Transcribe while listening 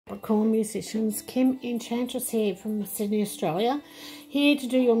Capricorn Musicians, Kim Enchantress here from Sydney, Australia, here to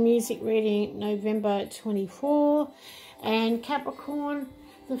do your music reading November 24. And Capricorn,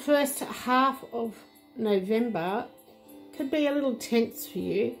 the first half of November could be a little tense for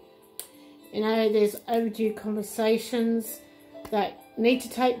you. You know, there's overdue conversations that need to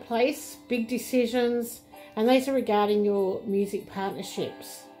take place, big decisions, and these are regarding your music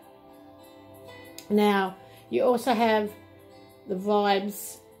partnerships. Now, you also have the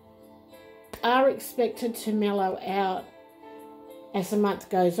vibes are expected to mellow out as the month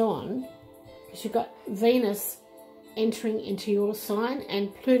goes on, because you've got Venus entering into your sign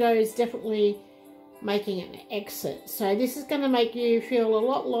and Pluto is definitely making an exit. So this is going to make you feel a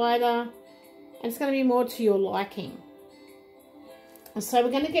lot lighter and it's going to be more to your liking. And so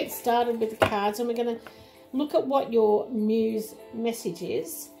we're going to get started with the cards and we're going to look at what your muse message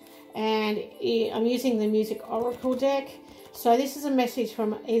is. And I'm using the Music Oracle deck. So this is a message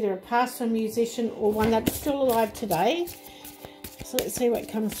from either a past musician or one that's still alive today. So let's see what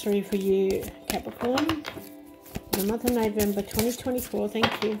comes through for you, Capricorn. The month of November 2024,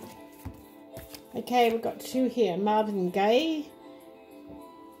 thank you. Okay, we've got two here. Marvin Gaye.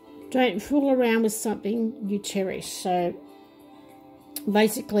 Don't fool around with something you cherish. So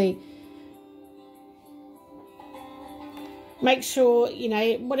basically, make sure, you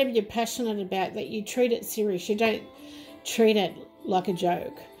know, whatever you're passionate about, that you treat it serious. You don't treat it like a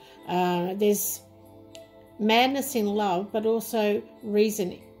joke. There's madness in love, but also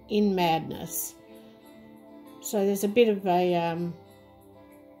reason in madness. So there's a bit of a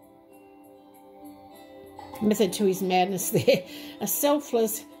method to his madness there. A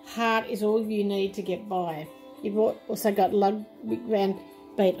selfless heart is all you need to get by. You've also got Ludwig van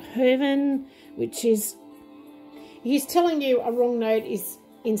Beethoven, which is, he's telling you a wrong note is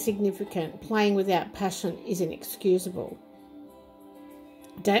insignificant. Playing without passion is inexcusable.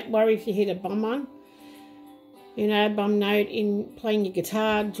 Don't worry if you hit a bum one. You know, bum note in playing your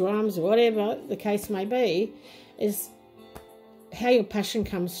guitar, drums, or whatever the case may be, is how your passion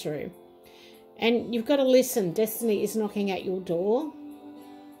comes through. And you've got to listen. Destiny is knocking at your door.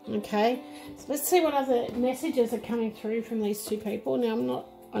 Okay, so let's see what other messages are coming through from these two people. Now,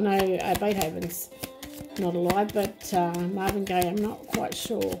 I know Beethoven's not alive, but Marvin Gaye, I'm not quite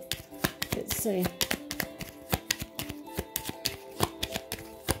sure. Let's see.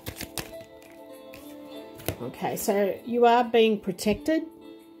 Okay, so you are being protected.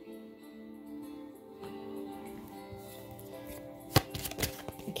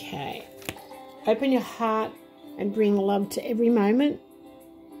 Okay. Open your heart and bring love to every moment.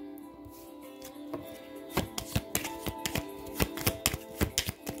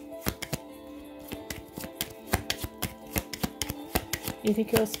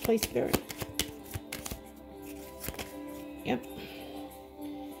 Anything else, please, Spirit? Yep.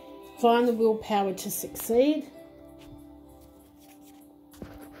 Find the willpower to succeed.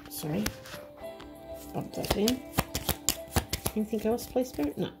 Sorry. Bump that in. Anything else, please,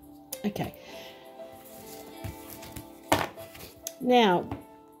 Spirit? No. Okay. Now,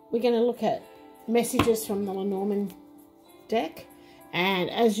 we're going to look at messages from the Lenormand deck. And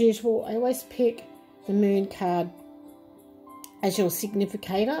as usual, I always pick the Moon card as your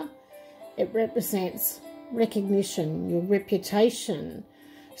significator. It represents recognition, your reputation,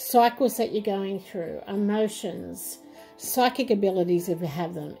 cycles that you're going through, emotions, psychic abilities if you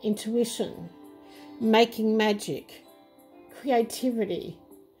have them, intuition, making magic, creativity.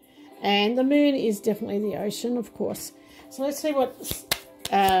 And the moon is definitely the ocean, of course. So let's see what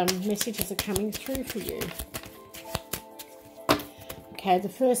messages are coming through for you. Okay, the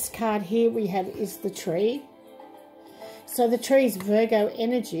first card here we have is the tree. So the tree is Virgo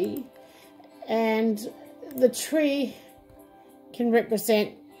energy, and the tree can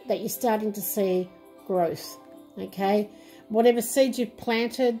represent that you're starting to see growth, okay? Whatever seeds you've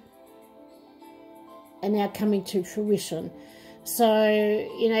planted are now coming to fruition. So,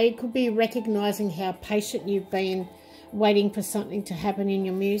 you know, it could be recognizing how patient you've been waiting for something to happen in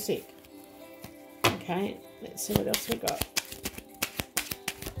your music. Okay, let's see what else we got.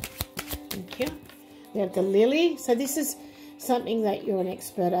 Thank you. We have the lily. So this is something that you're an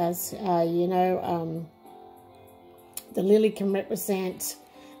expert as. You know, the lily can represent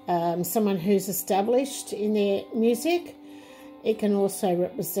someone who's established in their music. It can also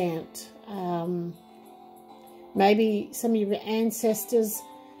represent maybe some of your ancestors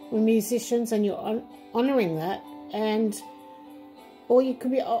were musicians and you're honouring that. Or you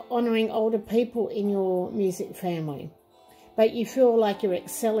could be honouring older people in your music family. But you feel like you're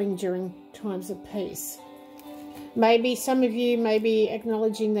excelling during times of peace. Maybe some of you may be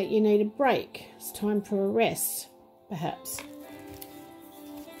acknowledging that you need a break. It's time for a rest, perhaps.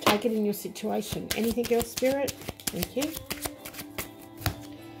 like it in your situation. Anything else, Spirit? Thank you.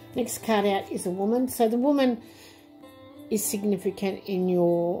 Next card out is a woman. So the woman is significant in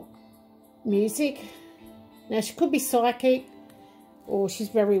your music. Now, she could be psychic, or she's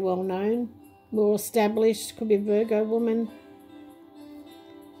very well known, well established. Could be a Virgo woman.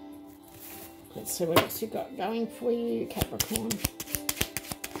 Let's see what else you got going for you, Capricorn.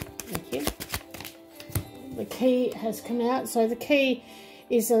 Thank you. The key has come out. So the key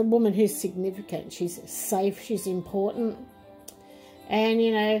is a woman who's significant. She's safe. She's important. And,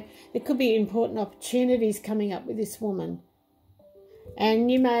 you know, there could be important opportunities coming up with this woman. And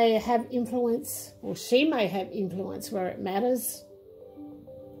you may have influence, or she may have influence where it matters.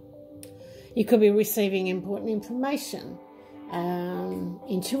 You could be receiving important information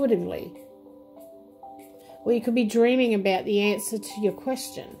intuitively. Or you could be dreaming about the answer to your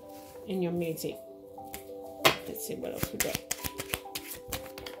question in your music. Let's see what else we got.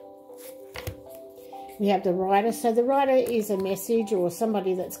 We have the writer. So the writer is a message or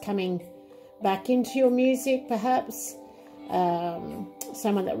somebody that's coming back into your music, perhaps.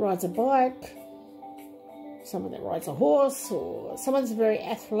 Someone that rides a bike, someone that rides a horse, or someone that's very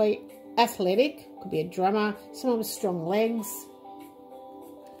athletic. Could be a drummer, someone with strong legs.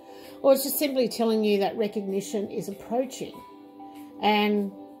 Or it's just simply telling you that recognition is approaching,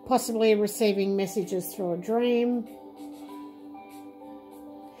 and possibly receiving messages through a dream.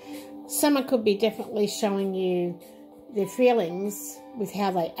 Someone could be definitely showing you their feelings with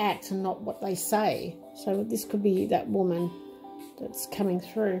how they act and not what they say. So this could be that woman that's coming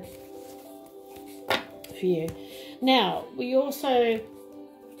through for you. Now, we also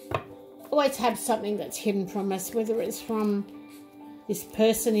always have something that's hidden from us, whether it's from this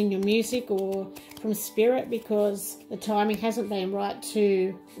person in your music or from spirit, because the timing hasn't been right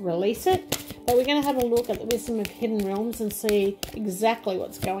to release it. But we're going to have a look at the wisdom of hidden realms and see exactly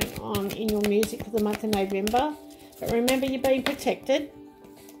what's going on in your music for the month of November. But remember, you're being protected,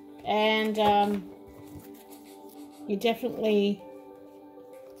 and you definitely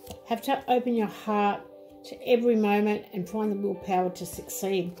have to open your heart to every moment and find the willpower to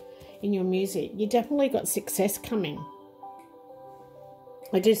succeed in your music. You definitely got success coming.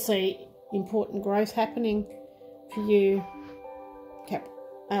 I do see important growth happening for you,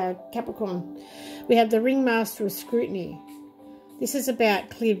 Capricorn. We have the Ringmaster of Scrutiny. This is about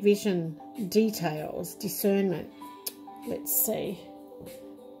clear vision, details, discernment. Let's see.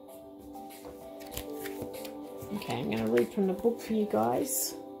 Okay, I'm going to read from the book for you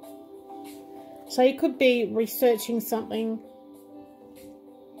guys. So you could be researching something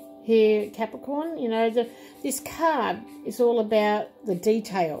here, Capricorn. You know, this card is all about the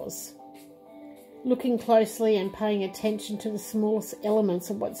details. Looking closely and paying attention to the smallest elements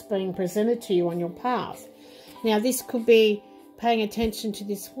of what's being presented to you on your path. Now, this could be paying attention to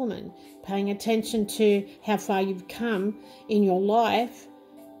this woman, paying attention to how far you've come in your life.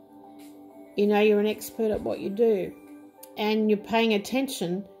 You know, you're an expert at what you do. And you're paying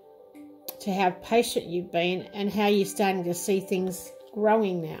attention to how patient you've been and how you're starting to see things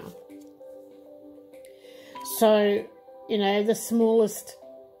growing now. So, you know, the smallest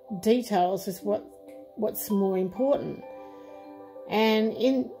details is what's more important. And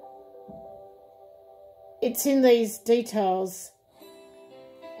it's in these details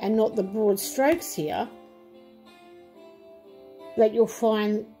and not the broad strokes here that you'll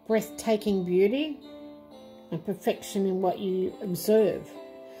find breathtaking beauty and perfection in what you observe.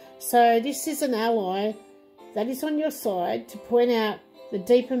 So this is an ally that is on your side to point out the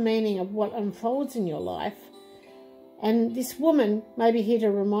deeper meaning of what unfolds in your life. And this woman may be here to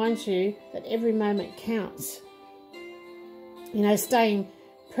remind you that every moment counts. You know, staying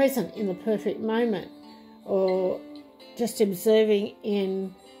present in the perfect moment, or just observing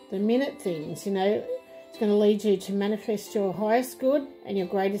in the minute things, you know, it's going to lead you to manifest your highest good and your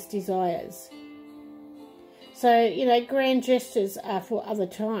greatest desires. So, you know, grand gestures are for other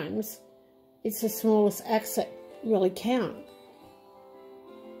times. It's the smallest acts that really count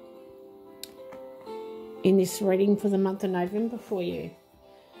in this reading for the month of November for you.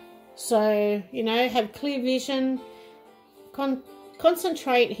 So, you know, have clear vision.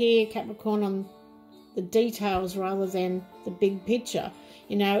 Concentrate here, Capricorn, on the details rather than the big picture.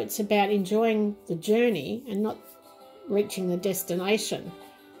 You know, it's about enjoying the journey and not reaching the destination.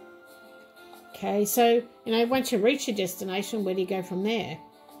 Okay, so, you know, once you reach your destination, where do you go from there?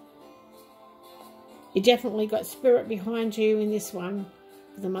 You definitely got spirit behind you in this one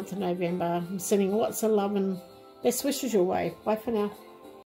for the month of November. I'm sending lots of love and best wishes your way. Bye for now.